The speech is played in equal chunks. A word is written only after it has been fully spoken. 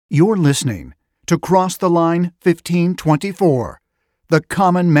You're listening to Cross the Line 1524, the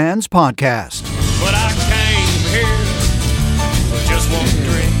Common Man's Podcast. But I came here for just one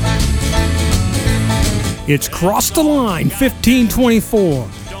drink. It's Cross the Line 1524.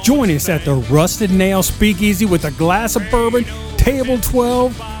 Join us at the Rusted Nail Speakeasy with a glass of bourbon, table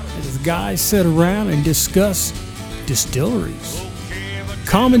 12, as guys sit around and discuss distilleries,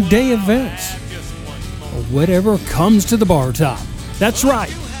 common day events, or whatever comes to the bar top. That's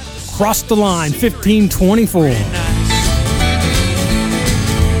right. Cross the Line 1524. Good-looking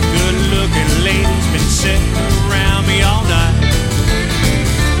ladies been sitting around me all night.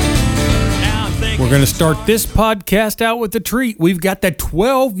 We're going to start this podcast out with a treat. We've got the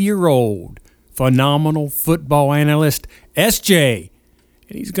 12-year-old phenomenal football analyst, SJ,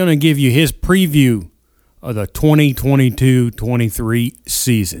 and he's going to give you his preview of the 2022-23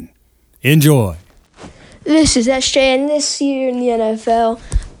 season. Enjoy. This is SJ, and this year in the NFL,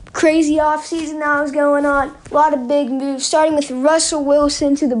 crazy offseason that was going on. A lot of big moves, starting with Russell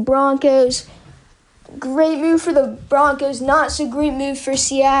Wilson to the Broncos. Great move for the Broncos, not so great move for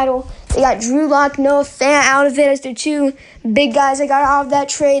Seattle. They got Drew Lock, Noah Fant out of it as their two big guys that got out of that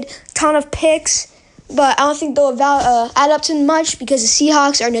trade. Ton of picks, but I don't think they'll add up to much because the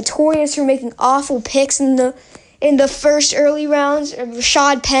Seahawks are notorious for making awful picks in the first early rounds.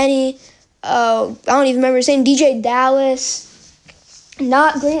 Rashad Penny, I don't even remember his name, DJ Dallas.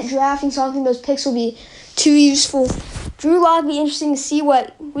 Not great at drafting, so I don't think those picks will be too useful. Drew Lock will be interesting to see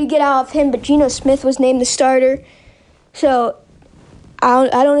what we get out of him, but Geno Smith was named the starter. So I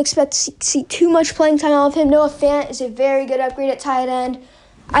don't expect to see too much playing time out of him. Noah Fant is a very good upgrade at tight end.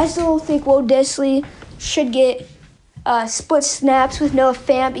 I still think Will Dissly should get split snaps with Noah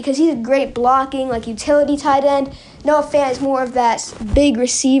Fant because he's a great blocking, like utility tight end. Noah Fant is more of that big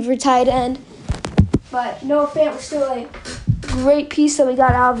receiver tight end. But Noah Fant was still a great piece that we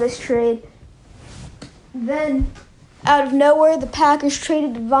got out of this trade. Then, out of nowhere, the Packers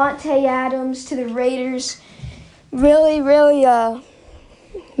traded Davante Adams to the Raiders. Really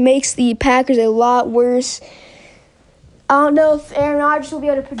makes the Packers a lot worse. I don't know if Aaron Rodgers will be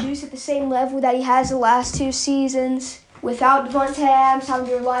able to produce at the same level that he has the last two seasons. Without Davante Adams, having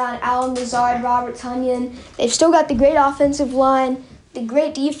to rely on Allen Lazard, Robert Tonyan. They've still got the great offensive line, the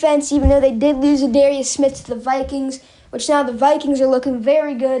great defense, even though they did lose Darius Smith to the Vikings, which now the Vikings are looking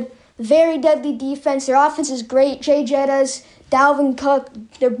very good. Very deadly defense. Their offense is great. Jay Jettas, Dalvin Cook,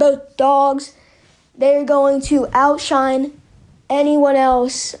 they're both dogs. They're going to outshine anyone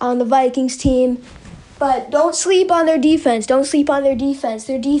else on the Vikings team. But don't sleep on their defense. Don't sleep on their defense.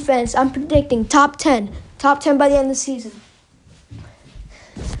 Their defense, I'm predicting top 10. Top 10 by the end of the season.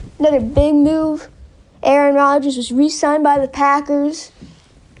 Another big move. Aaron Rodgers was re-signed by the Packers.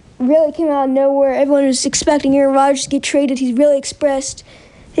 Really came out of nowhere. Everyone was expecting Aaron Rodgers to get traded. He's really expressed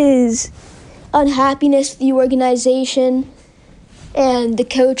his unhappiness with the organization and the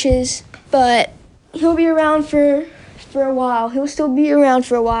coaches. But he'll be around for a while. He'll still be around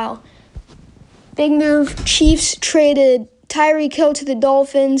for a while. Big move. Chiefs traded Tyreek Hill to the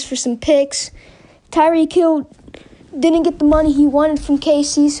Dolphins for some picks. Tyreek Hill didn't get the money he wanted from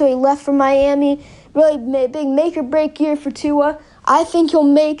KC, so he left for Miami. Really big make-or-break year for Tua. I think he'll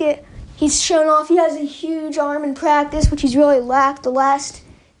make it. He's shown off he has a huge arm in practice, which he's really lacked the last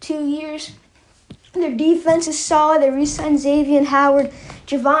 2 years. Their defense is solid. They re-signed Xavier Howard.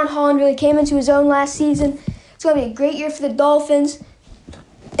 Javon Holland really came into his own last season. It's going to be a great year for the Dolphins.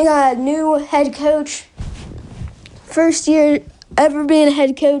 They got a new head coach. First year ever being a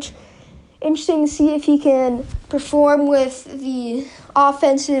head coach. Interesting to see if he can perform with the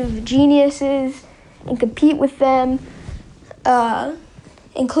offensive geniuses and compete with them,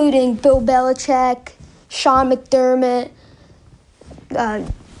 including Bill Belichick, Sean McDermott,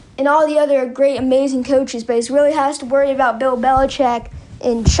 and all the other great, amazing coaches. But he really has to worry about Bill Belichick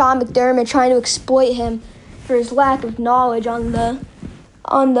and Sean McDermott trying to exploit him for his lack of knowledge on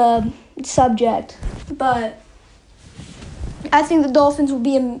the subject. But I think the Dolphins will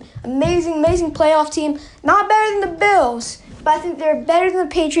be an amazing playoff team. Not better than the Bills, but I think they're better than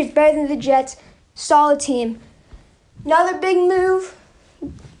the Patriots, better than the Jets. Solid team. Another big move.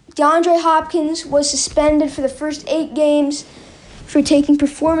 DeAndre Hopkins was suspended for the first 8 games for taking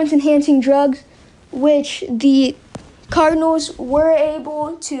performance-enhancing drugs, which the Cardinals were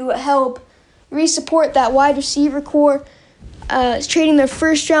able to help re-support that wide receiver core, trading their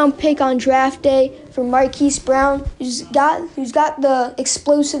first-round pick on draft day for Marquise Brown, who's got the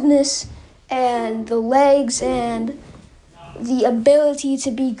explosiveness and the legs and the ability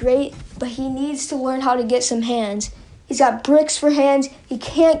to be great, but he needs to learn how to get some hands. He's got bricks for hands. He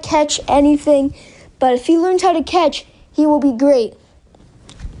can't catch anything, but if he learns how to catch, he will be great.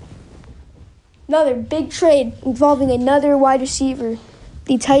 Another big trade involving another wide receiver.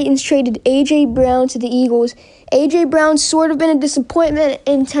 The Titans traded A.J. Brown to the Eagles. A.J. Brown's sort of been a disappointment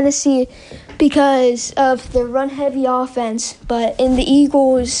in Tennessee because of their run-heavy offense. But in the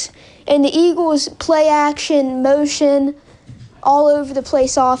Eagles play action, motion, all over the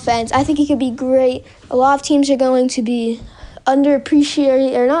place offense, I think he could be great. A lot of teams are going to be underrating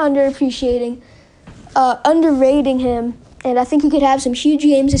him. And I think he could have some huge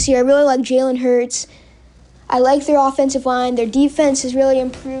games this year. I really like Jalen Hurts. I like their offensive line. Their defense has really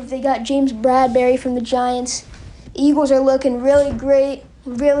improved. They got James Bradbury from the Giants. Eagles are looking really great.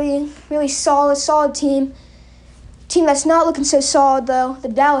 Really, really solid team. Team that's not looking so solid, though, the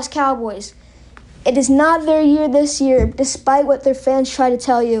Dallas Cowboys. It is not their year this year, despite what their fans try to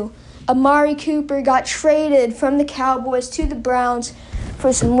tell you. Amari Cooper got traded from the Cowboys to the Browns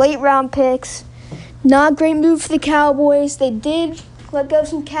for some late-round picks. Not a great move for the Cowboys. They did let go of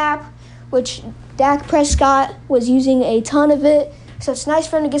some cap, which Dak Prescott was using a ton of it. So it's nice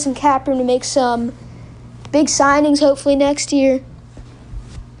for him to get some cap room to make some big signings hopefully next year.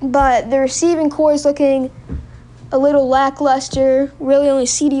 But the receiving core is looking a little lackluster. Really only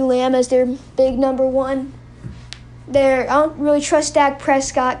CeeDee Lamb as their big number one. I don't really trust Dak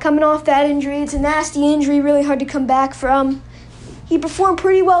Prescott. Coming off that injury, it's a nasty injury, really hard to come back from. He performed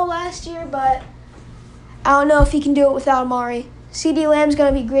pretty well last year, but I don't know if he can do it without Amari. CeeDee Lamb's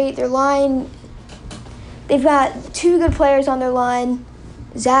going to be great. Their line, they've got two good players on their line,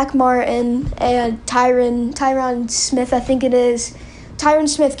 Zach Martin and Tyron Smith, I think it is. Tyron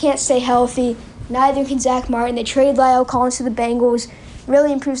Smith can't stay healthy. Neither can Zach Martin. They trade La'el Collins to the Bengals.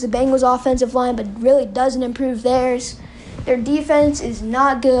 Really improves the Bengals' offensive line, but really doesn't improve theirs. Their defense is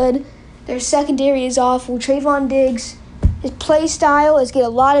not good. Their secondary is awful. Trayvon Diggs, his play style is get a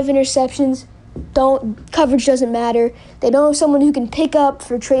lot of interceptions. Coverage doesn't matter. They don't have someone who can pick up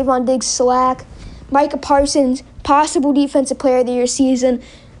for Trayvon Diggs' slack. Micah Parsons, possible Defensive Player of the Year season,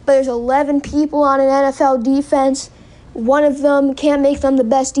 but there's 11 people on an NFL defense. One of them can't make them the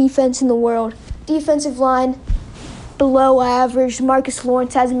best defense in the world. Defensive line, below average. Marcus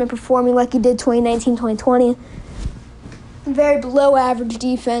Lawrence hasn't been performing like he did 2019-2020. Very below average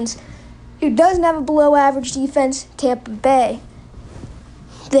defense. Who doesn't have a below average defense? Tampa Bay.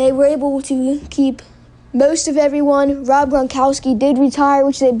 They were able to keep most of everyone. Rob Gronkowski did retire,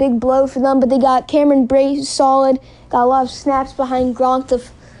 which is a big blow for them, but they got Cameron Brate solid, got a lot of snaps behind Gronk the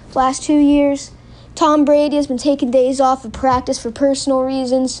last 2 years. Tom Brady has been taking days off of practice for personal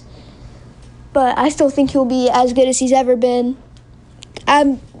reasons, but I still think he'll be as good as he's ever been.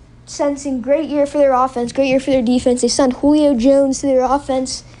 I'm sensing great year for their offense, great year for their defense. They signed Julio Jones to their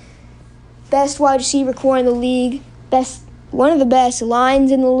offense, best wide receiver core in the league, one of the best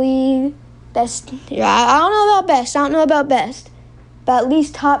lines in the league. I don't know about best, but at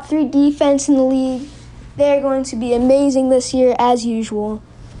least top 3 defense in the league. They're going to be amazing this year as usual.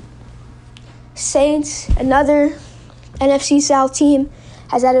 Saints, another NFC South team,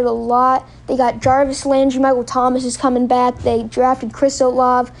 has added a lot. They got Jarvis Landry, Michael Thomas is coming back. They drafted Chris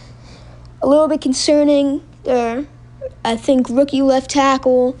Olave. A little bit concerning, I think rookie left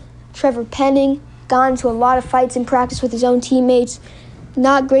tackle Trevor Penning got into a lot of fights in practice with his own teammates.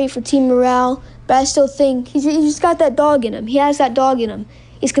 Not great for team morale, but I still think he's just got that dog in him. He has that dog in him.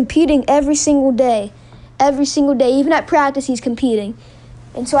 He's competing every single day. Every single day. Even at practice, he's competing.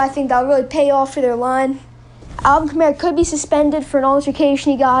 And so I think that'll really pay off for their line. Alvin Kamara could be suspended for an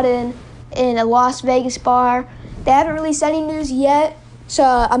altercation he got in a Las Vegas bar. They haven't released any news yet, so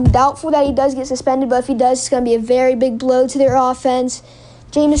I'm doubtful that he does get suspended, but if he does, it's going to be a very big blow to their offense.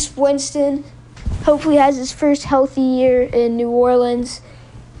 Jameis Winston hopefully has his first healthy year in New Orleans.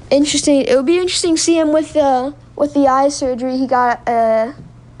 It would be interesting to see him with the eye surgery he got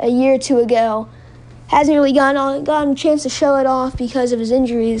a year or two ago. Hasn't really gotten a chance to show it off because of his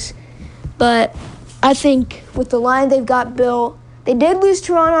injuries. But I think with the line they've got built, they did lose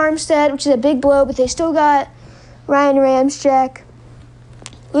Teron Armstead, which is a big blow, but they still got Ryan Ramczyk.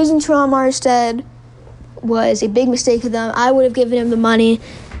 Losing Teron Armstead was a big mistake of them. I would have given him the money.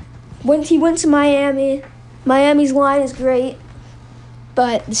 When he went to Miami, Miami's line is great,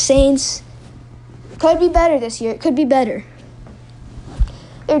 but the Saints could be better this year. It could be better.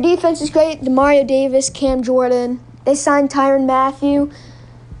 Their defense is great. Demario Davis, Cam Jordan. They signed Tyrann Mathieu,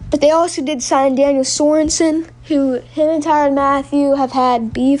 but they also did sign Daniel Sorensen, him and Tyrann Mathieu have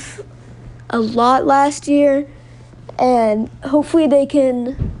had beef a lot last year, and hopefully they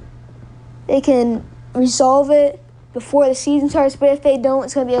can resolve it before the season starts, but if they don't,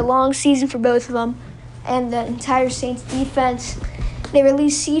 it's going to be a long season for both of them and the entire Saints defense. They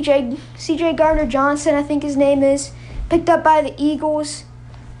released C.J. Gardner-Johnson, I think his name is, picked up by the Eagles.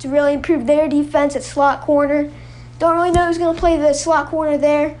 to really improve their defense at slot corner. Don't really know who's going to play the slot corner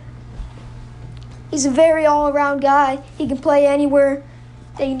there. He's a very all-around guy. He can play anywhere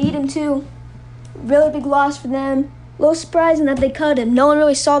they need him to. Really big loss for them. A little surprising that they cut him. No one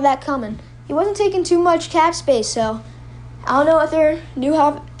really saw that coming. He wasn't taking too much cap space, so I don't know what their new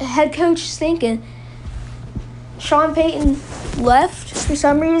head coach is thinking. Sean Payton left for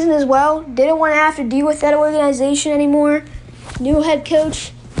some reason as well. Didn't want to have to deal with that organization anymore. New head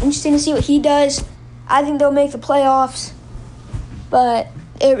coach. Interesting to see what he does. I think they'll make the playoffs, but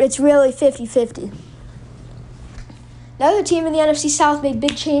it's really 50-50. Another team in the NFC South made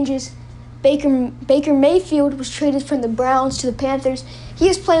big changes. Baker Mayfield was traded from the Browns to the Panthers. He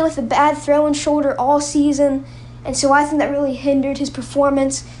was playing with a bad throwing shoulder all season, and so I think that really hindered his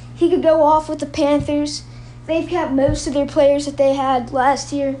performance. He could go off with the Panthers. They've kept most of their players that they had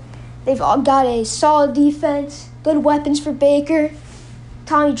last year. They've all got a solid defense, good weapons for Baker.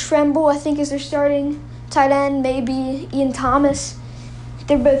 Tommy Tremble, I think, is their starting tight end, maybe Ian Thomas.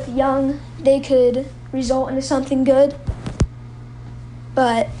 They're both young. They could result into something good.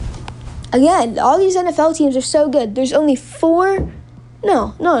 But again, all these NFL teams are so good. There's only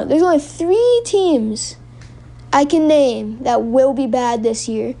there's only 3 teams I can name that will be bad this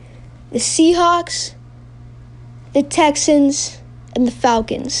year. The Seahawks, the Texans, and the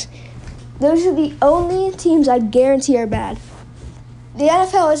Falcons. Those are the only teams I guarantee are bad. The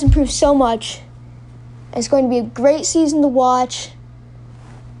NFL has improved so much. It's going to be a great season to watch.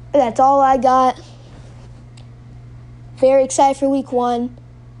 That's all I got. Very excited for week 1.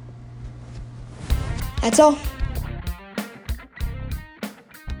 That's all.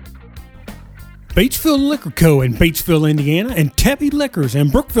 Batesville Liquor Co. in Batesville, Indiana, and Tebby Liquors in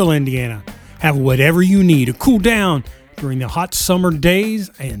Brookville, Indiana have whatever you need to cool down during the hot summer days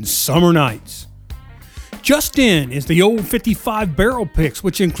and summer nights. Just in is the old 55 barrel picks,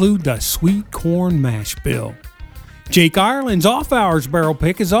 which include the sweet corn mash bill. Jake Ireland's off-hours barrel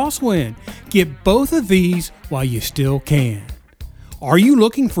pick is also in. Get both of these while you still can. Are you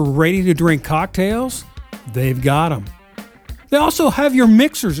looking for ready-to-drink cocktails? They've got them. They also have your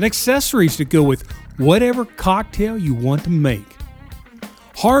mixers and accessories to go with whatever cocktail you want to make.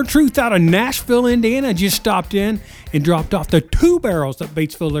 Hard Truth out of Nashville, Indiana just stopped in and dropped off the 2 barrels that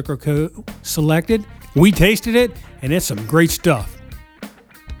Batesville Liquor Co. selected. We tasted it, and it's some great stuff.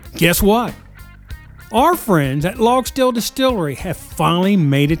 Guess what? Our friends at Log Still Distillery have finally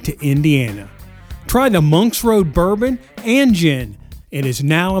made it to Indiana. Try the Monks Road Bourbon and Gin. It is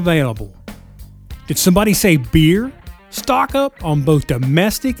now available. Did somebody say beer? Stock up on both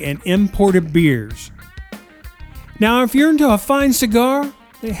domestic and imported beers. Now, if you're into a fine cigar,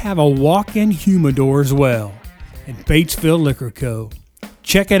 they have a walk-in humidor as well at Batesville Liquor Co.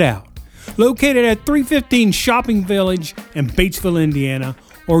 Check it out. Located at 315 Shopping Village in Batesville, Indiana,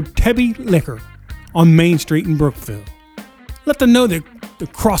 or Tebby Liquor on Main Street in Brookville. Let them know that the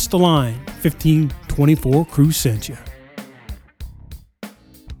Cross the Line 1524 crew sent you.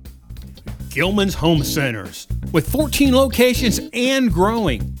 Gilman's Home Centers, with 14 locations and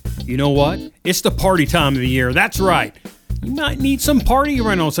growing. You know what? It's the party time of the year. That's right. You might need some party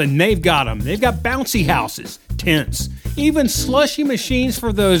rentals, and they've got them. They've got bouncy houses, tents, even slushy machines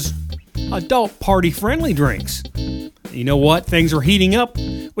for those adult party-friendly drinks. You know what? Things are heating up,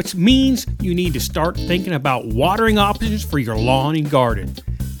 which means you need to start thinking about watering options for your lawn and garden.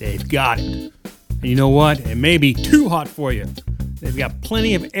 They've got it. And you know what? It may be too hot for you. They've got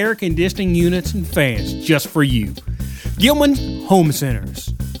plenty of air conditioning units and fans just for you. Gilman Home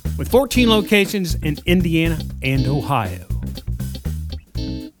Centers, with 14 locations in Indiana and Ohio.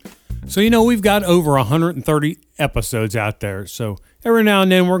 So, you know, we've got over 130 episodes out there. So every now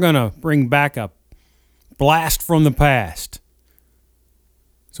and then we're going to bring back a blast from the past.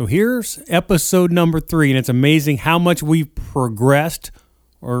 So here's episode number 3, and it's amazing how much we've progressed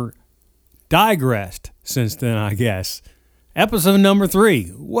or digressed since then, I guess. Episode number 3,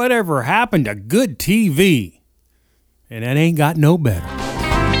 whatever happened to good TV? And that ain't got no better.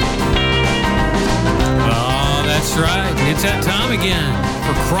 Oh, that's right. It's that time again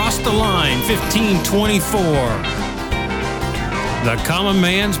for Cross the Line 1524, the Common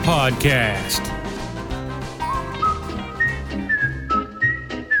Man's Podcast.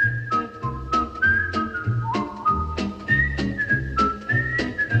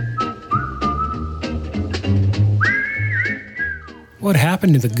 What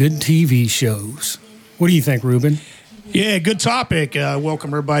happened to the good TV shows? What do you think, Ruben? Yeah, good topic.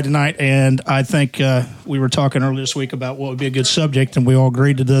 Welcome everybody tonight. And I think we were talking earlier this week about what would be a good subject, and we all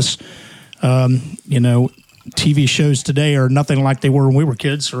agreed to this. TV shows today are nothing like they were when we were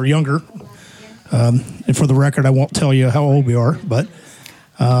kids or younger. And for the record, I won't tell you how old we are, but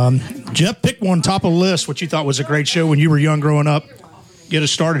Jeff, pick one top of the list, what you thought was a great show when you were young growing up. Get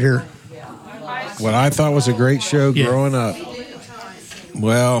us started here. What I thought was a great show growing up.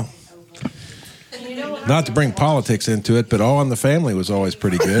 Well, not to bring politics into it, but All in the Family was always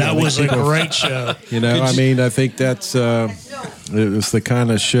pretty good. That was a great show. I mean, I think that's it was the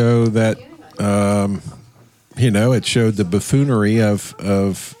kind of show that it showed the buffoonery of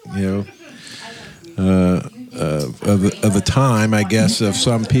the time, I guess, of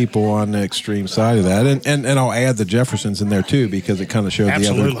some people on the extreme side of that, and I'll add the Jeffersons in there too, because it kind of showed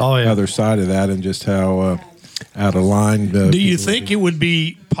the other side of that, and just how out of line. Do you think it would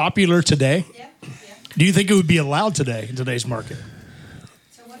be popular today? Do you think it would be allowed today in today's market?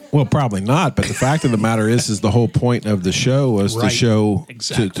 Well, probably not. But the fact of the matter is the whole point of the show was to show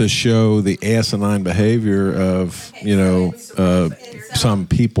to show the asinine behavior of some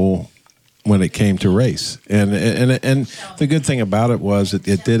people when it came to race. And the good thing about it was it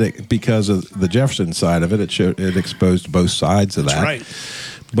did it because of the Jefferson side of it. It exposed both sides of that. That's right.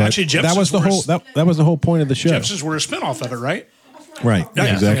 But actually, that was the whole point of the show. Jeffersons were a spinoff of it, right? Right.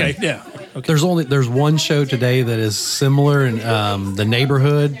 Yeah, exactly. Okay. Yeah. Okay. There's one show today that is similar in The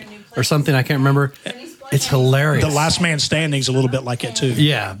Neighborhood or something. I can't remember. It's hilarious. The Last Man Standing's a little bit like it too.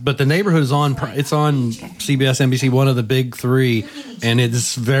 Yeah, but The Neighborhood is on. It's on CBS, NBC, one of the big three, and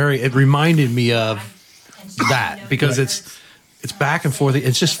it reminded me of that because it's back and forth.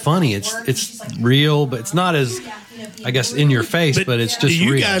 It's just funny. It's real, but it's not as, I guess, in your face. But it's just. Do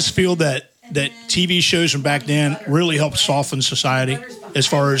you real. guys feel that TV shows from back then really helped soften society as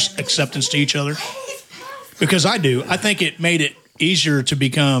far as acceptance to each other? Because I do. I think it made it easier to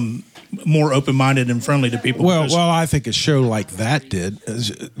become more open-minded and friendly to people. Well, I think a show like that did.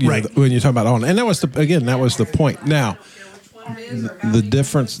 Right. When you talk about on, and that was the point. Now, the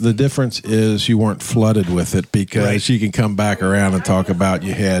difference is you weren't flooded with it because you can come back around and talk about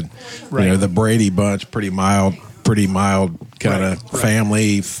you had, the Brady Bunch, pretty mild kind of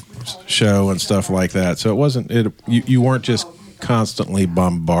family show and stuff like that. So it wasn't you weren't just constantly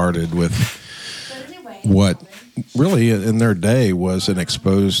bombarded with what really in their day was an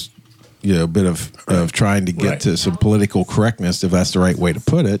exposed bit of trying to get to some political correctness, if that's the right way to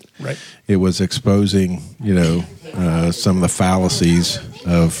put it. Right. It was exposing some of the fallacies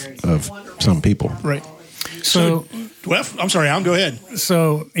of some people. Right. So well, I'm sorry, Alan, go ahead.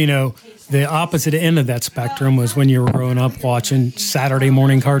 So, the opposite end of that spectrum was when you were growing up watching Saturday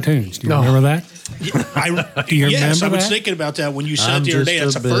morning cartoons. Do you remember that? Do you yes, remember I was that? thinking about that when you said it the other day.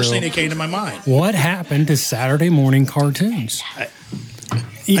 That's the first thing that came to my mind. What happened to Saturday morning cartoons? I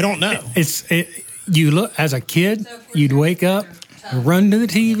don't know. You look as a kid, you'd wake up, run to the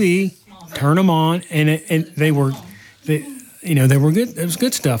TV, turn them on, and they were good. It was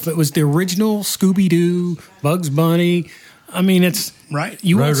good stuff. It was the original Scooby Doo, Bugs Bunny. I mean, it's right.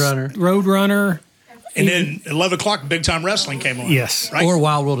 Roadrunner. And then 11 o'clock, Big Time Wrestling came on. Yes. Right? Or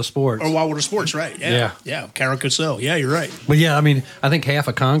Wild World of Sports. Right. Yeah. Kara Cassell. Yeah, you're right. But yeah, I mean, I think half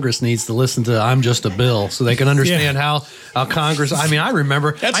of Congress needs to listen to "I'm Just a Bill" so they can understand how Congress. I mean, I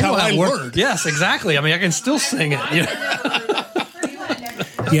remember. That's how I learned. Yes, exactly. I mean, I can still sing it.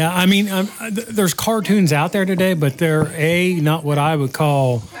 Yeah, I mean, there's cartoons out there today, but they're not what I would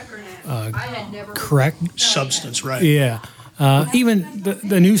call correct substance, right? Yeah. Even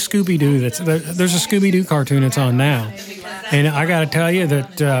the new Scooby Doo there's a Scooby Doo cartoon that's on now, and I got to tell you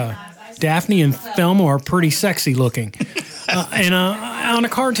that Daphne and Thelma are pretty sexy looking, and on a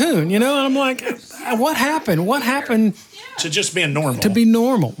cartoon, and I'm like, what happened? What happened to just being normal? To be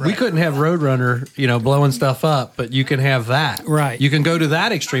normal, we couldn't have Roadrunner, blowing stuff up, but you can have that. Right. You can go to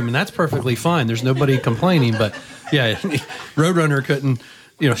that extreme, and that's perfectly fine. There's nobody complaining, but yeah, Roadrunner couldn't.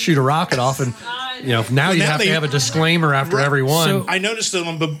 Shoot a rocket off, and now you have to have a disclaimer after every one. So I noticed that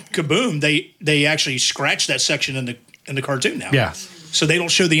on Kaboom, they actually scratch that section in the cartoon now. Yeah. So they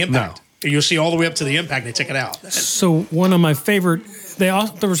don't show the impact. No. You'll see all the way up to the impact. They take it out. So one of my favorite. There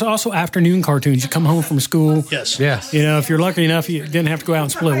was also afternoon cartoons. You come home from school. Yes. If you're lucky enough, you didn't have to go out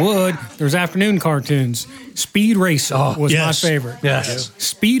and split wood. There's afternoon cartoons. Speed Racer was my favorite. Yes.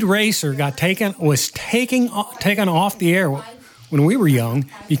 Speed Racer was taken off the air when we were young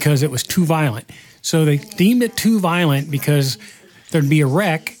because it was too violent. So they deemed it too violent because there'd be a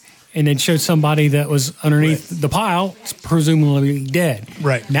wreck and they'd show somebody that was underneath the pile, presumably dead.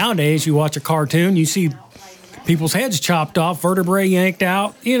 Right. Nowadays, you watch a cartoon, you see people's heads chopped off, vertebrae yanked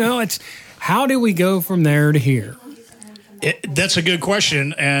out. It's how do we go from there to here? That's a good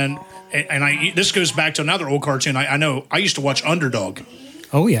question. And this goes back to another old cartoon. I know I used to watch Underdog.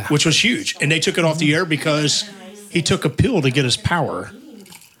 Oh, yeah. Which was huge. And they took it off the air because he took a pill to get his power.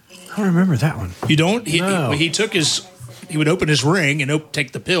 I don't remember that one. You don't? No. He took his he would open his ring and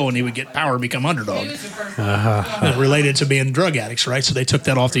take the pill, and he would get power, become underdog. Related to being drug addicts, right? So they took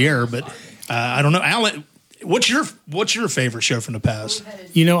that off the air. But I don't know, Alan. What's your favorite show from the past?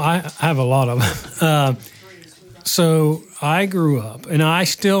 I have a lot of them. So I grew up, and I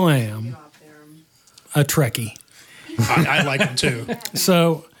still am, a Trekkie. I like them too.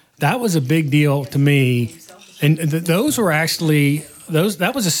 So that was a big deal to me, and those were actually that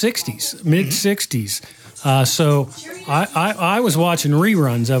was the '60s, mid '60s. So I was watching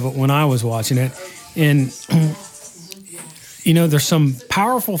reruns of it when I was watching it, and there's some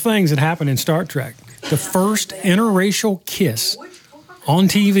powerful things that happen in Star Trek. The first interracial kiss on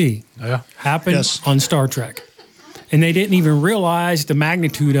TV happened on Star Trek. And they didn't even realize the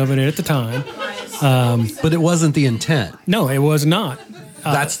magnitude of it at the time. But it wasn't the intent. No, it was not.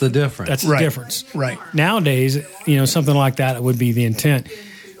 That's the difference. That's the difference. Right. Nowadays, something like that would be the intent.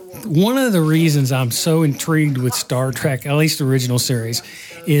 One of the reasons I'm so intrigued with Star Trek, at least the original series,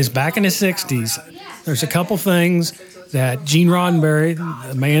 is back in the 60s, there's a couple things that Gene Roddenberry,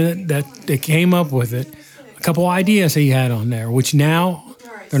 the man that came up with it, a couple ideas he had on there, which now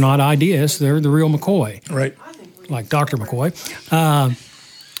they're not ideas, they're the real McCoy. Right. Like Dr. McCoy.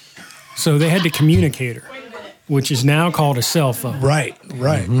 So they had the communicator, which is now called a cell phone. Right.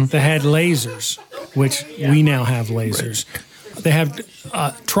 Mm-hmm. They had lasers, which we now have lasers. Right. They have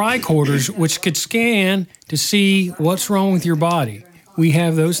tricorders, which could scan to see what's wrong with your body. We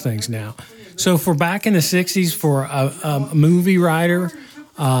have those things now. So for back in the 60s, for a movie writer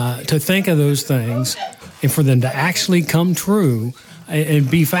to think of those things and for them to actually come true and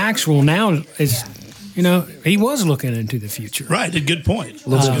be factual now is... he was looking into the future. Right, a good point. A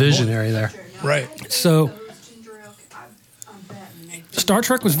little visionary there. Right. So, Star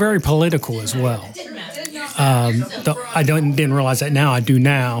Trek was very political as well. I didn't realize that now. I do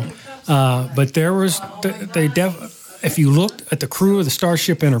now. But there was, if you looked at the crew of the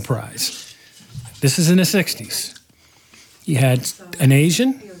Starship Enterprise, this is in the 60s. You had an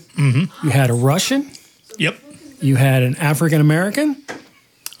Asian. Mm-hmm. You had a Russian. Yep. You had an African American.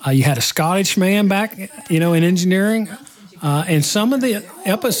 You had a Scottish man back, in engineering. And some of the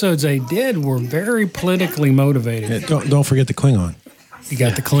episodes they did were very politically motivated. Yeah, don't forget the Klingon. You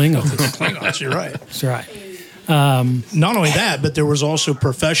got the Klingons. Klingons, you're right. That's right. Not only that, but there was also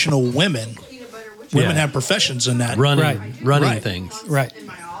professional women. Women have professions in that. Running things. Right.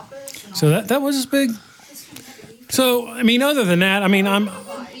 So that was big. So, other than that,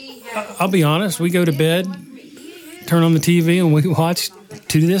 I'll be honest, we go to bed, turn on the TV, and we watch,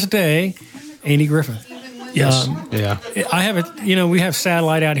 to this day, Andy Griffith. Yes. I have we have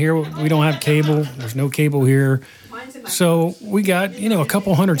satellite out here. We don't have cable. There's no cable here. So we got, a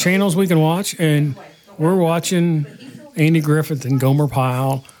couple hundred channels we can watch, and we're watching Andy Griffith and Gomer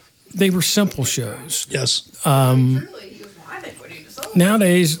Pyle. They were simple shows. Yes.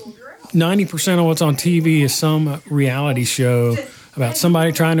 Nowadays, 90% of what's on TV is some reality show about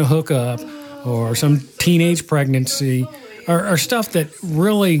somebody trying to hook up or some teenage pregnancy or stuff that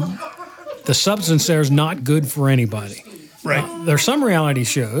really the substance there is not good for anybody. Right. There's some reality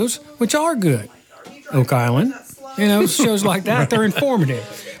shows which are good. Oak Island, shows like that, they're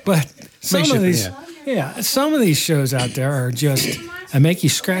informative. But some of these shows out there are just make you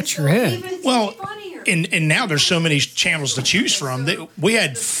scratch your head. Well, and now there's so many channels to choose from. We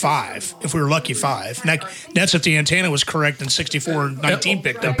had 5, if we were lucky, 5. Now, that's if the antenna was correct and 64-19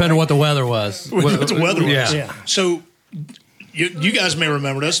 picked up. Depending on what the weather was. What the weather was. Yeah. So you guys may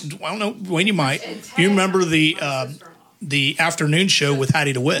remember this. I don't know, Wayne, you might. You remember the afternoon show with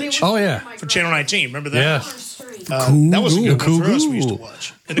Hattie the Witch? Oh, yeah. For Channel 19. Remember that? Yes. That was a good one for us we used to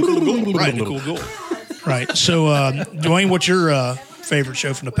watch. And the Cool Ghoul. Right, the Cool Ghoul. Right. So, Dwayne, what's your favorite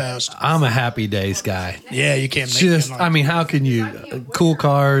show from the past? I'm a Happy Days guy. Yeah, you can't make it. How can you? Cool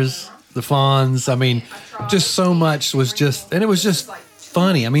Cars, the Fonz. Just so much was just, and it was just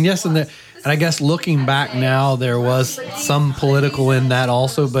funny. Yes, and I guess looking back now, there was some political in that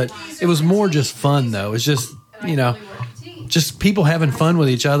also, but it was more just fun, though. It was just, just people having fun with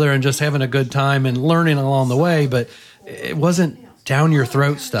each other and just having a good time and learning along the way, but it wasn't down your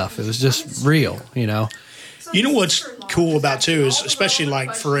throat stuff. It was just real, You know what's cool about, too, is especially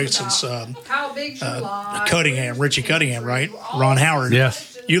like, for instance, Cunningham, Richie Cunningham, right? Ron Howard. Yes.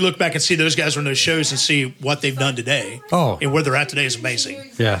 You look back and see those guys on those shows and see what they've done today. Oh. And where they're at today is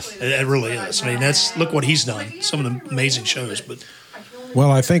amazing. Yes. It really is. Look what he's done. Some of the amazing shows. But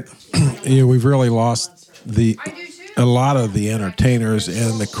Well, I think we've really lost a lot of the entertainers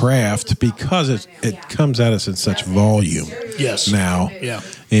and the craft because it comes at us in such volume. Yes. Now. Yeah.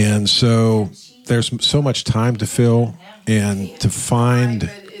 And so there's so much time to fill and to find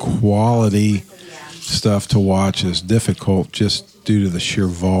quality stuff to watch is difficult just due to the sheer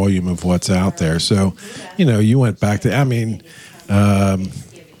volume of what's out there. So, you went back to,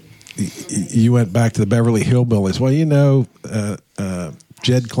 you went back to the Beverly Hillbillies. Well,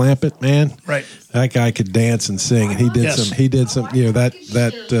 Jed Clampett, man, right? That guy could dance and sing, and he did some.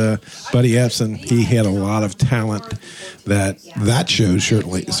 That Buddy Epson. He had a lot of talent that show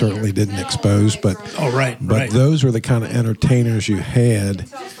certainly didn't expose. But those were the kind of entertainers you had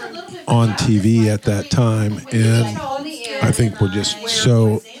on TV at that time, and I think we're just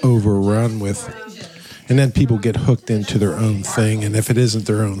so overrun with. And then people get hooked into their own thing, and if it isn't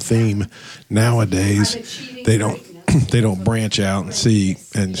their own theme nowadays, they don't branch out and see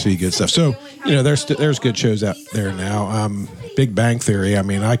good stuff. So there's good shows out there now. Big Bang Theory. I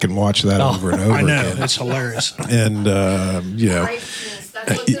mean, I can watch that over and over. I know again. that's hilarious. And to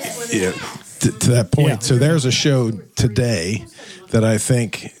that point. Yeah. So there's a show today that I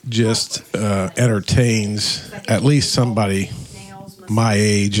think just entertains at least somebody my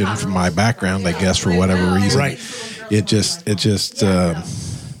age and from my background, I guess, for whatever reason. Right. It just gets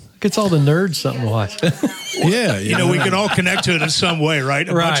all the nerds something to watch. Yeah, we can all connect to it in some way, right?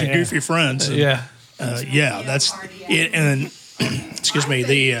 A bunch of goofy friends. And, that's it. And excuse me,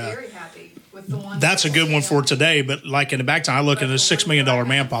 that's a good one for today. But like in the back time, I look at this $6 Million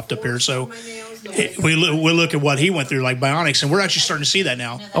Man popped up here. So we look at what he went through, like Bionics, and we're actually starting to see that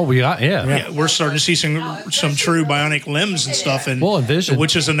now. Oh, we're starting to see some true bionic limbs and stuff, and vision,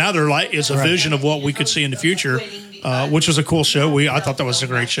 which is another vision of what we could see in the future. Which was a cool show. I thought that was a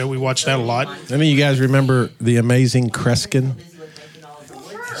great show. We watched that a lot. I mean, you guys remember The Amazing Kreskin?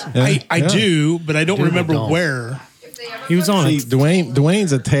 I do, but I don't remember where. He was on.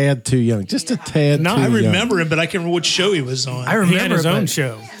 Dwayne's a tad too young, just a tad. No, too I remember young. him, but I can't remember which show he was on. I remember he had his own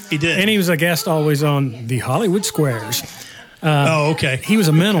show. He did, and he was a guest always on the Hollywood Squares. Okay. He was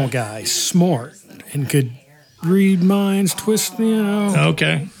a mental guy, smart, and could read minds, twist.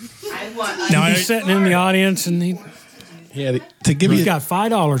 Okay. Now he's sitting in the audience, and he's got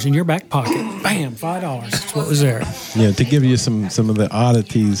 $5 in your back pocket. Bam, $5. That's what was there. Yeah, to give you some of the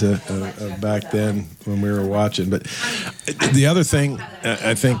oddities of back then when we were watching. But the other thing,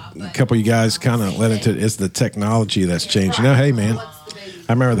 I think a couple of you guys kind of led into it, is the technology that's changed. Hey, man,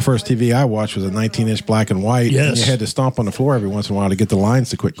 I remember the first TV I watched was a 19-inch black and white. Yes. And you had to stomp on the floor every once in a while to get the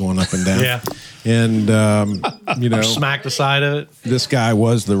lines to quit going up and down. Yeah. And, smack the side of it. This guy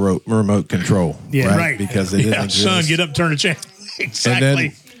was the remote control. Yeah. Right. Because they didn't exist. Son, get up, turn the channel. Exactly. And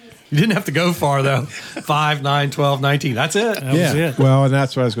then, you didn't have to go far, though. 5, 9, 12, 19. That's it. That was it. Well, and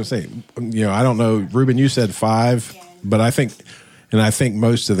that's what I was going to say. I don't know. Ruben, you said 5, but I think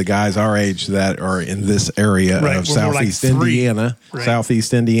most of the guys our age that are in this area of Southeast Indiana,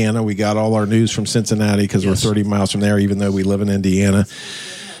 Southeast Indiana, we got all our news from Cincinnati because we're 30 miles from there, even though we live in Indiana.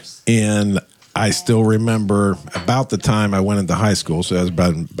 And I still remember about the time I went into high school, so it was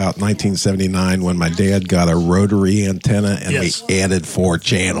about 1979 when my dad got a rotary antenna and we added 4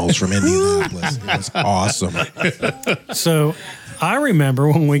 channels from Indianapolis. It was awesome. So I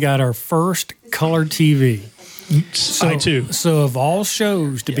remember when we got our first color TV. I too. So of all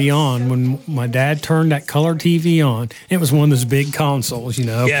shows to be on, when my dad turned that color TV on, it was one of those big consoles,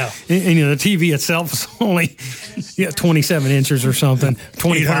 Yeah. And the TV itself was only 27 inches or something,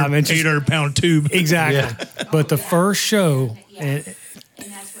 25 inches. 800-pound tube. Exactly. Yeah. But the first show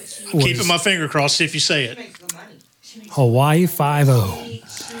was Keeping my finger crossed, see if you say it. Hawaii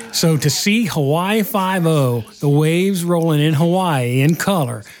Five-0. So to see Hawaii Five-0, the waves rolling in Hawaii in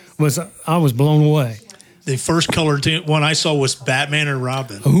color, I was blown away. The first color one I saw was Batman and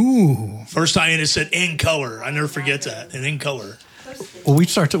Robin. Ooh. First time, and it said in color. I never forget that. And in color. Well, we're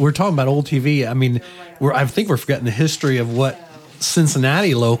talking about old TV. I mean, I think we're forgetting the history of what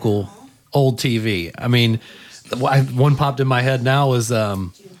Cincinnati local old TV. I mean, one popped in my head now was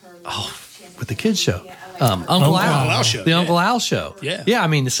with the kids show. Uncle Al show. The Uncle Al show. Yeah. Yeah, I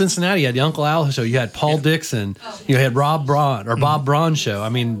mean, Cincinnati had the Uncle Al show. You had Paul Dixon. You had Bob Braun show. I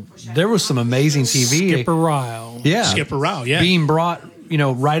mean, there was some amazing TV. Skipper Ryle. Yeah. Skipper Ryle, yeah. Being brought,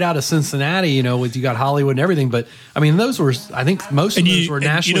 right out of Cincinnati, with you got Hollywood and everything. But, I mean, those were, I think most of those were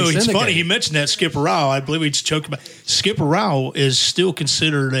nationally syndicated. It's funny, he mentioned that Skipper Ryle. I believe we just joked about Skipper Ryle is still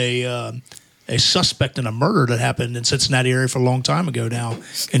considered a suspect in a murder that happened in Cincinnati area for a long time ago now,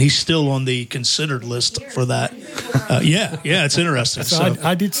 and he's still on the considered list for that. It's interesting. So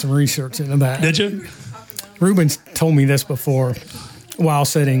I did some research into that. Did you? Ruben's told me this before while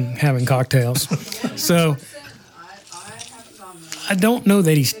having cocktails. So I don't know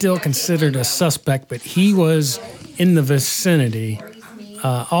that he's still considered a suspect, but he was in the vicinity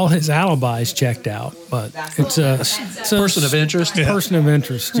all his alibis checked out, but it's a Person of interest. Person of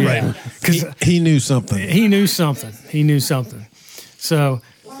interest, yeah. Right. Because He knew something. he knew something. He knew something. So,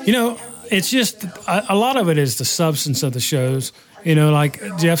 it's just a lot of it is the substance of the shows.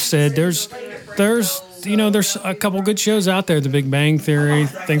 Like Jeff said, there's a couple good shows out there, The Big Bang Theory,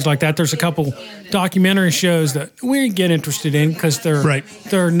 things like that. There's a couple documentary shows that we get interested in because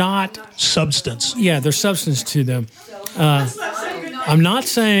they're not Substance. yeah, there's substance to them. I'm not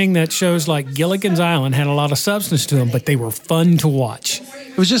saying that shows like Gilligan's Island had a lot of substance to them, but they were fun to watch.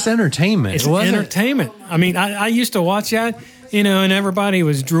 It was just entertainment. It's It wasn't- entertainment. I mean, I used to watch that, and everybody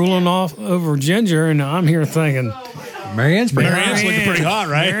was drooling off over Ginger, and I'm here thinking, Marianne's pretty Marianne's hot. looking pretty hot,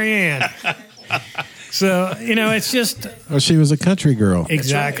 right? Marianne. So, it's just Well, she was a country girl.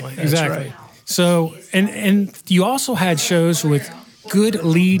 exactly. That's right. So, and you also had shows with good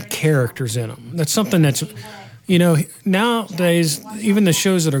lead characters in them. That's something that's, nowadays, even the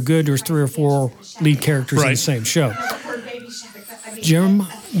shows that are good, there's 3 or 4 lead characters in the Right. same show. Jim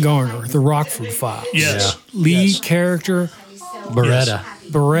Garner, The Rockford Files. Yes. Lead Yes. character, Beretta.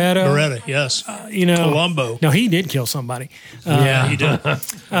 Beretta. Yes. Columbo. No, he did kill somebody. Yeah, He did.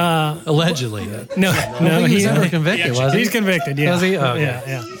 allegedly. No, He was never convicted, was he? He's convicted, yeah. Was he? Oh,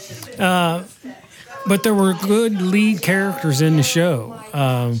 okay. Yeah. But there were good lead characters in the show.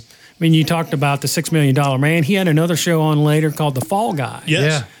 You talked about the $6 Million Man. He had another show on later called The Fall Guy.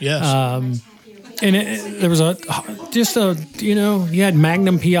 Yes. Yes. And there was you had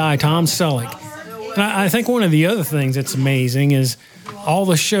Magnum P.I., Tom Selleck. And I think one of the other things that's amazing is all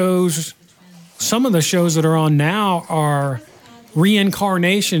the shows, some of the shows that are on now are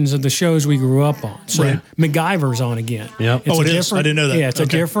reincarnations of the shows we grew up on. So Right. MacGyver's on again. Yep. It's Oh, a it is? different- I didn't know that. Yeah, it's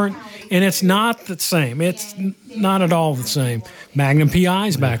Okay. a different, and it's not the same. It's not at all the same. Magnum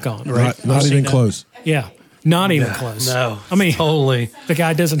P.I.'s back on. Not I've seen even that. close. Yeah, not even close. No. I mean, totally. the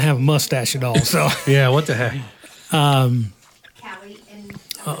guy doesn't have a mustache at all. So Yeah, what the heck?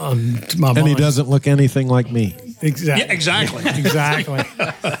 my And he mind- doesn't look anything like me. exactly. Yeah, exactly. Exactly.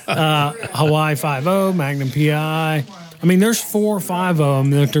 Hawaii Five-0, Magnum P.I. I mean, there's 4 or 5 of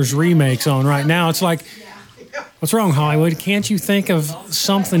them that there's remakes on right now. It's like, what's wrong, Hollywood? Can't you think of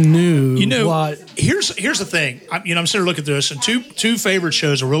something new? Here's the thing. I'm sitting looking at this, and two favorite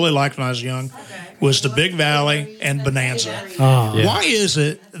shows I really liked when I was young was The Big Valley and Bonanza. Why is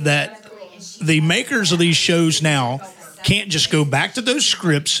it that the makers of these shows now can't just go back to those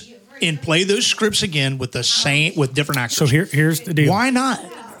scripts and play those scripts again with different actors? So here's the deal. Why not?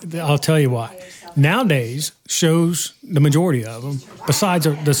 I'll tell you why. Nowadays, shows, the majority of them, besides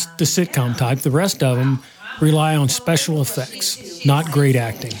the sitcom type, the rest of them rely on special effects, not great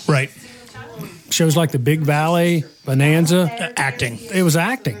acting. Right. Shows like The Big Valley, Bonanza, Acting. it was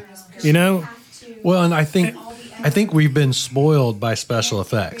acting. Well, and I think we've been spoiled by special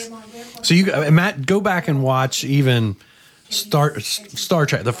effects. So Matt, go back and watch even Star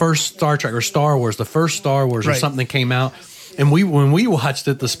Trek, the first Star Trek, or Star Wars, the first Star Wars, or Right. something came out. And when we watched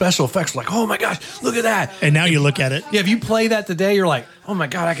it, the special effects were like, oh my gosh, look at that. And now you look at it. Yeah, if you play that today, you're like, oh my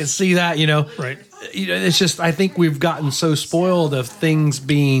God, I can see that, Right. It's just, I think we've gotten so spoiled of things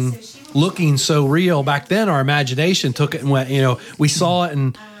looking so real. Back then, our imagination took it and went, we saw it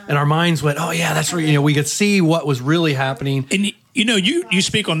and our minds went, oh yeah, that's real. We could see what was really happening. And you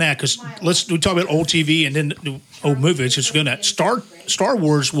speak on that because we talk about old TV and then the old movies. It's going to Star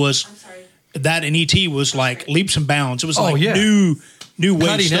Wars was that, and ET was like leaps and bounds. It was like new wave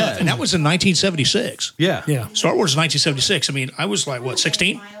Cutting stuff, edge. and that was in 1976. Yeah. Star Wars is 1976. I mean, I was like what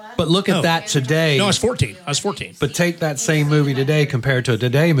 16? But look at that today. No, I was 14. But take that same movie today compared to a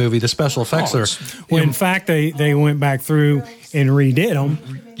today movie, the special effects are. Well, in fact, they went back through and redid them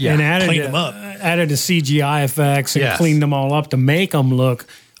and cleaned them up. added the CGI effects and Yes. cleaned them all up to make them look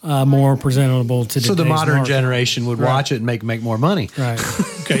more presentable to So the today's modern market. generation would watch it and make more money. Right.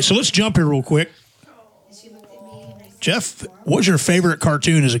 Okay, so let's jump here real quick. Jeff, what was your favorite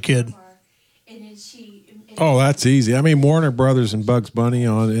cartoon as a kid? Oh, that's easy. I mean, Warner Brothers and Bugs Bunny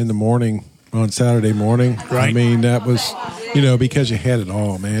in the morning on Saturday morning. Right. I mean, that was, because you had it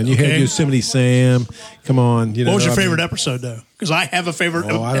all, man. You Okay. had Yosemite Sam. Come on. What was your favorite episode, though? Because I have a favorite I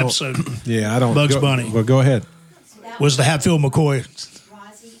don't- episode. Yeah, I don't. Bugs Bunny. Well, go ahead. Was the Hatfield McCoy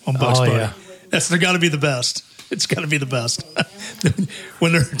on Bugs Oh, Bunny? yeah. That's got to be the best. It's got to be the best.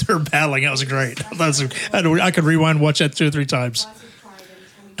 When they're battling, that was great. I could rewind and watch that 2 or 3 times.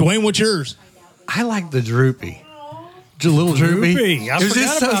 Dwayne, what's yours? I like the Droopy. Little Droopy. Droopy. I It was forgot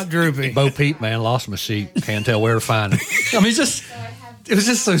just about Droopy. Bo Peep, man, lost my sheep. Can't tell where to find it. I mean, it was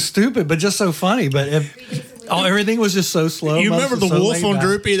just so stupid, but just so funny. But everything was just so slow. You Most remember was the so wolf laid on back.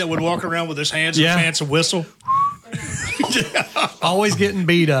 Droopy that would walk around with his hands in Yeah. his pants and whistle? Always getting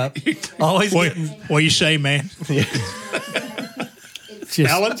beat up. Always getting. What you say, man?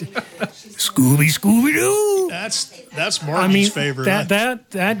 Alan? Scooby Doo. That's Marty's favorite.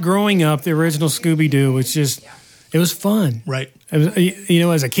 That growing up, the original Scooby Doo was just, it was fun. Right. It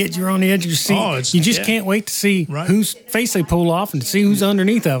was, as a kid, you're on the edge of your seat. You just can't wait to see whose face they pull off and to see who's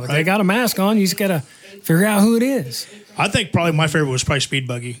underneath of it. Right. They got a mask on. You just got to figure out who it is. I think probably my favorite was probably Speed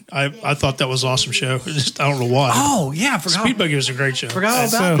Buggy. I thought that was an awesome show. I don't know why. Oh yeah, I forgot. Speed Buggy was a great show. Forgot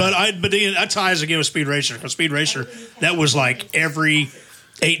about that. But that ties again with Speed Racer, because Speed Racer, that was like every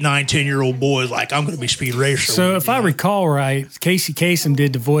 8, 9, 10-year-old boy is like, I'm going to be Speed Racer. So if I recall right, Casey Kasem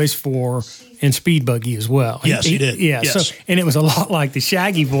did the voice for in Speed Buggy as well. Yes, he did. Yeah. Yes. So, and it was a lot like the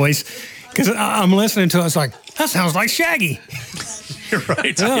Shaggy voice, because I'm listening to it. It's like, that sounds like Shaggy. You're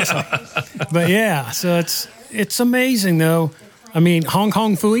right. Yeah. But yeah, so it's amazing though. I mean, Hong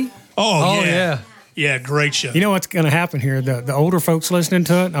Kong Phooey. Oh yeah. Yeah, great show. You know what's going to happen here? The older folks listening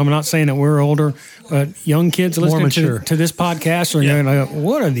to it, I'm not saying that we're older, but young kids listening to this podcast are going to go,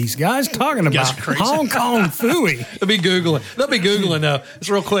 what are these guys talking about? Hong Kong Phooey. They'll be Googling though. It's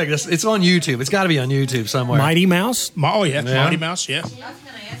real quick. It's on YouTube. It's got to be on YouTube somewhere. Mighty Mouse? Oh, yeah. Mighty Mouse, yeah.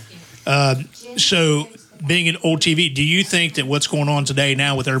 So, being an old TV, do you think that what's going on today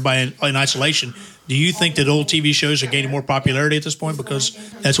now with everybody in isolation, do you think that old TV shows are gaining more popularity at this point because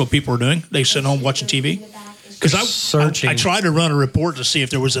that's what people are doing? They sit home watching TV? Because I tried to run a report to see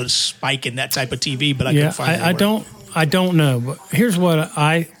if there was a spike in that type of TV, but I couldn't find it. I don't know. But here's what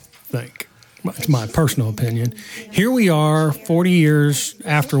I think. It's my personal opinion. Here we are 40 years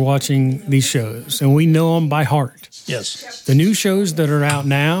after watching these shows, and we know them by heart. Yes. The new shows that are out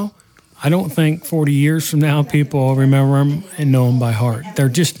now, I don't think 40 years from now people will remember them and know them by heart. They're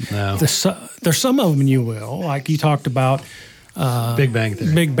just, there's some of them you will, like you talked about. Big Bang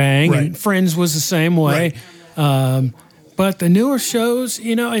Theory. Big Bang, and Friends was the same way. Right. But the newer shows,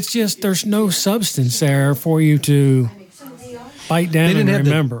 it's just, there's no substance there for you to bite down and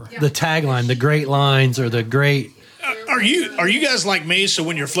remember. The tagline, the great lines, or the great... Are you guys like me, so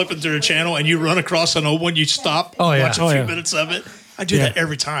when you're flipping through a channel and you run across an old one, you stop, watch a few minutes of it? I do that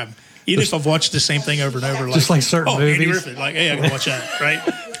every time. Even if I've watched the same thing over and over. Just like certain movies. Andy Griffith, like, hey, I can watch that, right?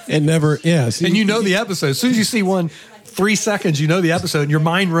 And never, and you know the episode. As soon as you see one, 3 seconds, you know the episode, and your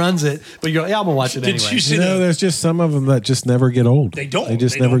mind runs it, but you go, yeah, I'm going to watch it anyway. There's just some of them that just never get old. They don't. They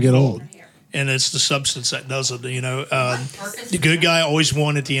just never get old. And it's the substance that does it, the good guy always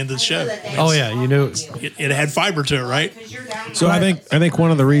won at the end of the show. It had fiber to it, right? So I think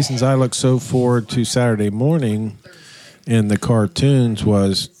one of the reasons I look so forward to Saturday morning in the cartoons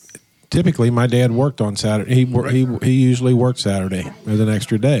was typically my dad worked on Saturday. He usually worked Saturday as an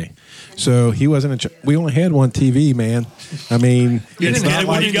extra day. So he wasn't we only had one TV, man. I mean,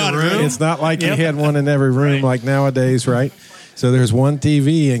 it's not like you had one in every room like nowadays, right? So there's one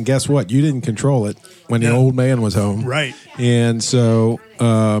TV, and guess what? You didn't control it when the old man was home. Right. And so,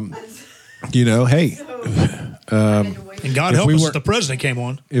 hey. And God help us if the president came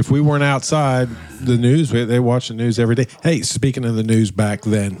on. If we weren't outside, the news, they watch the news every day. Hey, speaking of the news back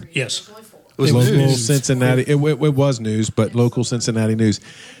then. Yes. It was local Cincinnati. It was news, but local Cincinnati news.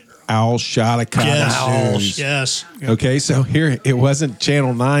 Al Shottakotty News. Yes. Okay, so here, it wasn't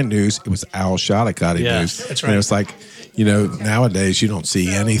Channel 9 news. It was Al Shottakotty News. That's right. And it's like, nowadays you don't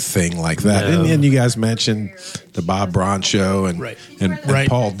see anything like that. No. And you guys mentioned the Bob Braun show and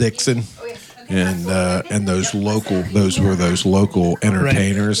Paul Dixon. And those were those local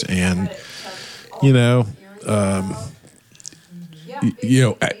entertainers, and I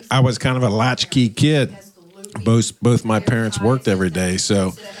was kind of a latchkey kid. Both my parents worked every day,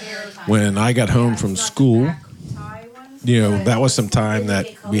 so when I got home from school, that was some time that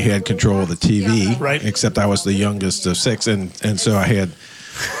we had control of the TV. Right. Except I was the youngest of 6, and so I had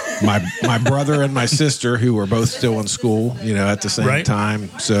my brother and my sister who were both still in school, at the same time.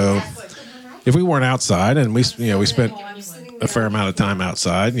 So if we weren't outside, and we spent a fair amount of time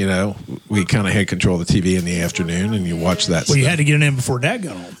outside, we kind of had control of the TV in the afternoon, and you watch that. Well, you had to get it in before Dad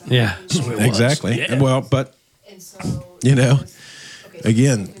got home. Yeah, exactly. Yeah. Well, but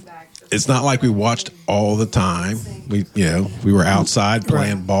again, it's not like we watched all the time. We were outside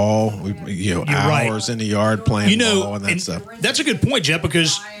playing ball. Hours in the yard playing ball and that stuff. That's a good point, Jeff,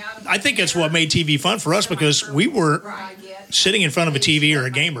 because I think that's what made TV fun for us, because we were sitting in front of a TV or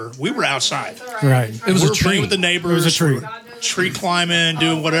a gamer. We were outside. Right. It was playing with the neighbors. It was a treat. Tree climbing,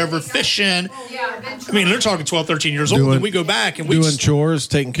 doing whatever, fishing. I mean, they're talking 12, 13 years old. And we go back and doing chores,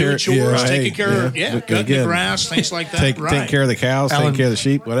 taking care of cutting the grass, things like that. Taking care of the cows, taking care of the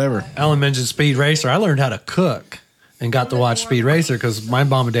sheep, whatever. Alan mentioned Speed Racer. I learned how to cook and got to watch Speed Racer because my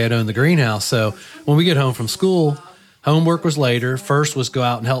mom and dad owned the greenhouse. So when we get home from school, Homework was later. First was go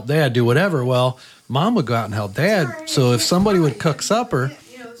out and help Dad do whatever. Well, Mom would go out and help Dad. So if somebody would cook supper,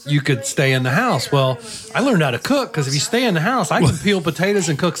 you could stay in the house. Well, I learned how to cook because if you stay in the house, I can peel potatoes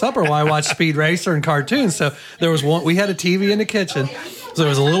and cook supper while I watch Speed Racer and cartoons. So there was one. We had a TV in the kitchen. So it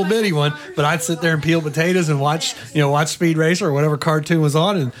was a little bitty one, but I'd sit there and peel potatoes and watch Speed Racer or whatever cartoon was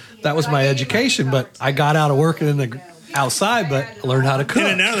on, and that was my education. But I got out of working in the outside, but learned how to cook.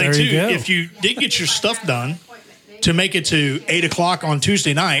 And another thing, too, if you didn't get your stuff done to make it to 8 o'clock on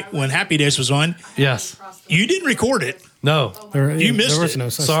Tuesday night when Happy Days was on, yes, you didn't record it. No. You missed there was it. no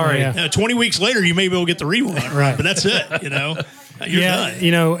such Sorry. thing, yeah. 20 weeks later, you may be able to get the rewind. Right. But that's it, You're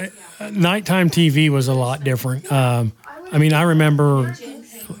done. Nighttime TV was a lot different. I remember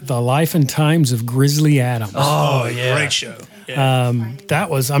The Life and Times of Grizzly Adams. Oh, yeah. Great show. Yeah. That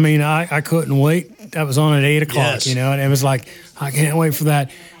was, I couldn't wait. That was on at 8 o'clock, Yes. and it was like, I can't wait for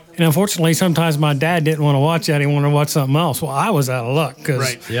that. And unfortunately, sometimes my dad didn't want to watch that. He wanted to watch something else. Well, I was out of luck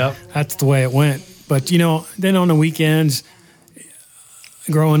because that's the way it went. But, then on the weekends,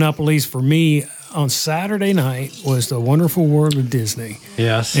 growing up, at least for me, on Saturday night was The Wonderful World of Disney.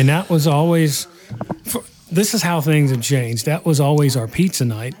 Yes. And that was always, this is how things have changed. That was always our pizza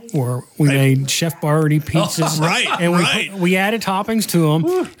night where we made Chef Boyardee pizzas. And we added toppings to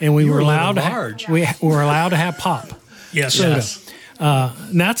them, and we were allowed to we were allowed to have pop. Yes. Soda. Yes.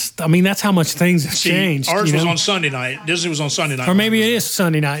 And that's how much things have changed. Ours was on Sunday night. Disney was on Sunday night. Or maybe it is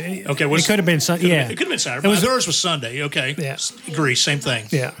Sunday night. Okay. It could have been Sunday. Yeah. It could have been Saturday. Ours was Sunday. Okay. Yeah. Agree. Same thing.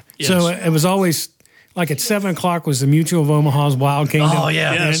 Yeah. Yes. So it was always like at 7 o'clock was the Mutual of Omaha's Wild Kingdom. Oh,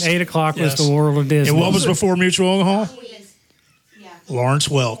 yeah. And Yes. at 8 o'clock was Yes. the World of Disney. And what was before Mutual Omaha? Lawrence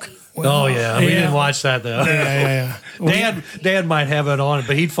Welk. Oh, yeah. We didn't watch that, though. Yeah. Dad might have it on,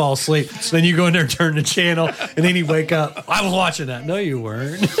 but he'd fall asleep. So then you go in there and turn the channel, and then he'd wake up. I was watching that. No, you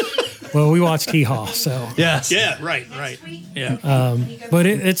weren't. Well, we watched Hee-Haw, so. Yes. Yeah, right. Yeah. But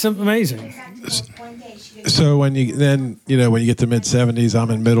it's amazing. So when you get to mid 70s, I'm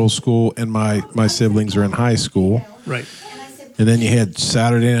in middle school and my siblings are in high school. Right. And then you had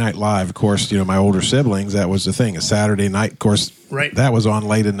Saturday Night Live. Of course, my older siblings, that was the thing. A Saturday night, of course, that was on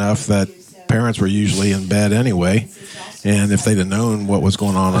late enough that parents were usually in bed anyway. And if they'd have known what was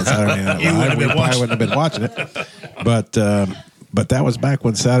going on Saturday Night Live, we probably wouldn't have been watching it. But that was back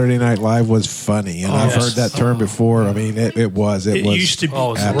when Saturday Night Live was funny. And I've heard that term before. I mean, it was used to be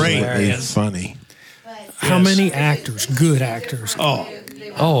absolutely funny. How many actors, good actors,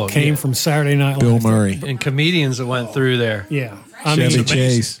 came from Saturday Night Live? Bill Murray. And comedians that went through there. Yeah. Chevy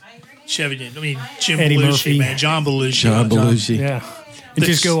Chase. Jim Eddie Belushi, Murphy. man. John Belushi. John Belushi. Yeah. And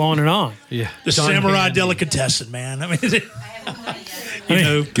just go on and on. Yeah. The Samurai Delicatessen, man. I mean,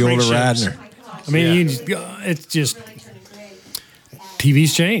 Gilda great shows. Radner. I mean, it's just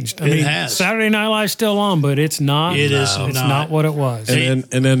TV's changed. I mean, has. Saturday Night Live's still on, but it's not. It is It's not. not what it was. And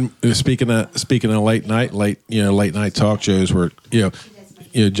then speaking of late night talk shows where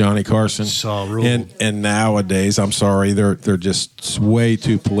Johnny Carson and nowadays I'm sorry they're just way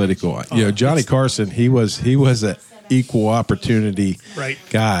too political. Johnny Carson he was a equal opportunity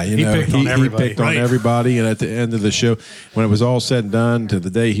guy. He picked on everybody. He picked on everybody, and at the end of the show, when it was all said and done, to the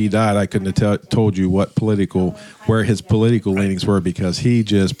day he died, I couldn't have told you where his political leanings were because he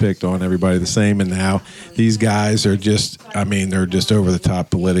just picked on everybody the same. And now these guys are they're just over the top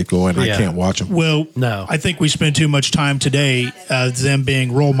political, and I can't watch them. Well, no, I think we spend too much time today them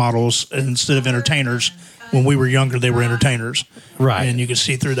being role models instead of entertainers. When we were younger, they were entertainers, right? And you can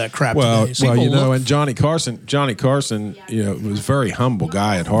see through that crap. Well, today. and Johnny Carson, was a very humble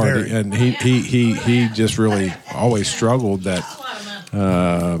guy at heart, and he just really always struggled that,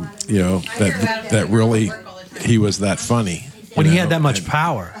 that really he was that funny when he had that much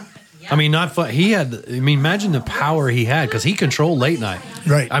power. I mean, not fun. He had. I mean, imagine the power he had because he controlled late night.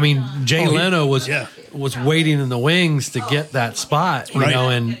 Right. I mean, Jay Leno was waiting in the wings to get that spot. You know,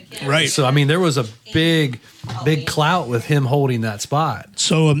 and So I mean, there was a big clout with him holding that spot.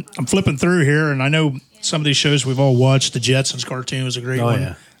 So I'm flipping through here, and I know some of these shows we've all watched. The Jetsons cartoon was a great one.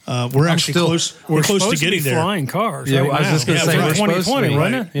 Yeah. We're actually close. We're close to getting there. Flying cars. Yeah, right I was now. just going to say we're 2020,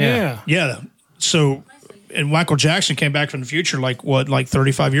 wasn't it? Yeah. Yeah. So, and Michael Jackson came back from the future like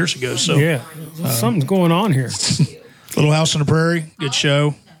 35 years ago. So something's going on here. Little House on the Prairie, good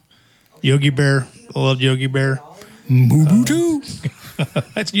show. Yogi Bear, I loved Yogi Bear. You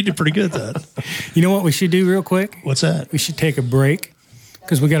did pretty good at that. You know what we should do real quick? What's that? We should take a break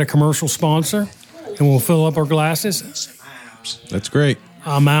because we got a commercial sponsor, and we'll fill up our glasses. That's great.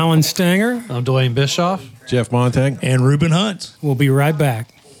 I'm Alan Stanger. I'm Dwayne Bischoff. Jeff Montag. And Reuben Hunt. We'll be right back.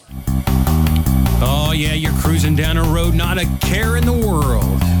 Oh, yeah, you're cruising down a road, not a care in the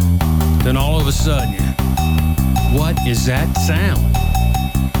world. Then all of a sudden, What is that sound?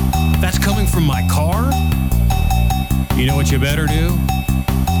 That's coming from my car? You know what you better do?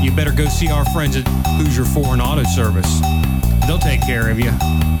 You better go see our friends at Hoosier Foreign Auto Service. They'll take care of you.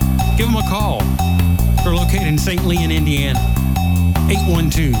 Give them a call. They're located in St. Leon, Indiana.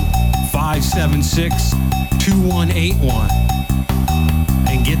 812-576-2181.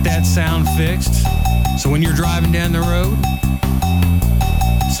 And get that sound fixed so when you're driving down the road,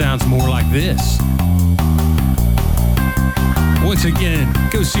 it sounds more like this. Once again,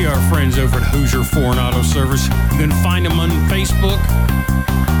 go see our friends over at Hoosier Foreign Auto Service. You can find them on Facebook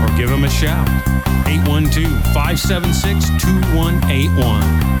or give them a shout. 812-576-2181.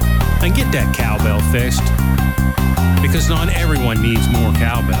 And get that cowbell fixed, because not everyone needs more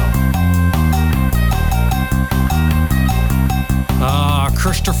cowbell.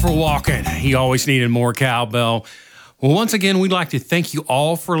 Christopher Walken, he always needed more cowbell. Well, once again, we'd like to thank you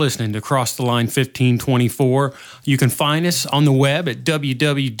all for listening to Cross the Line 1524. You can find us on the web at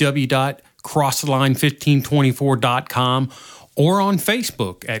www.crosstheline1524.com or on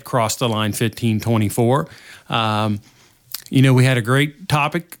Facebook at Cross the Line 1524. We had a great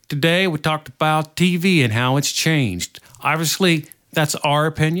topic today. We talked about TV and how it's changed. Obviously, that's our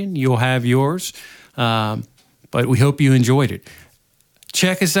opinion. You'll have yours. But we hope you enjoyed it.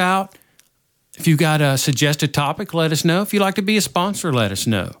 Check us out. If you got a suggested topic, let us know. If you'd like to be a sponsor, let us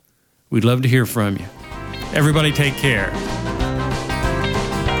know. We'd love to hear from you. Everybody take care.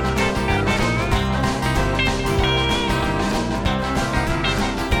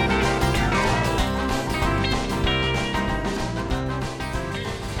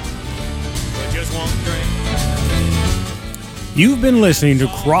 You've been listening to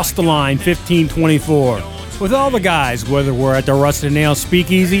Cross the Line 1524 with all the guys, whether we're at the Rusted Nail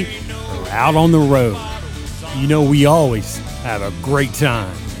Speakeasy or out on the road. You know we always have a great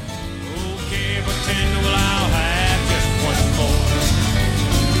time. Okay, pretend well I'll have just one more.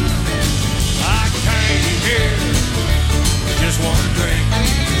 I came here just one drink.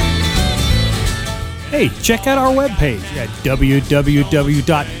 Hey, check out our webpage at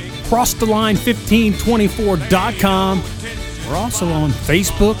www.crosstheline1524.com. We're also on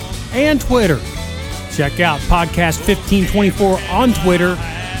Facebook and Twitter. Check out Podcast 1524 on Twitter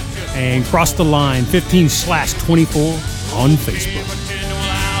and Cross the Line 15/24 on Facebook. Pretend well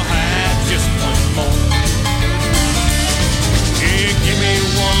I'll have just one more. Yeah, give me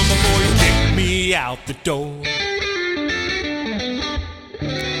one before you kick me out the door.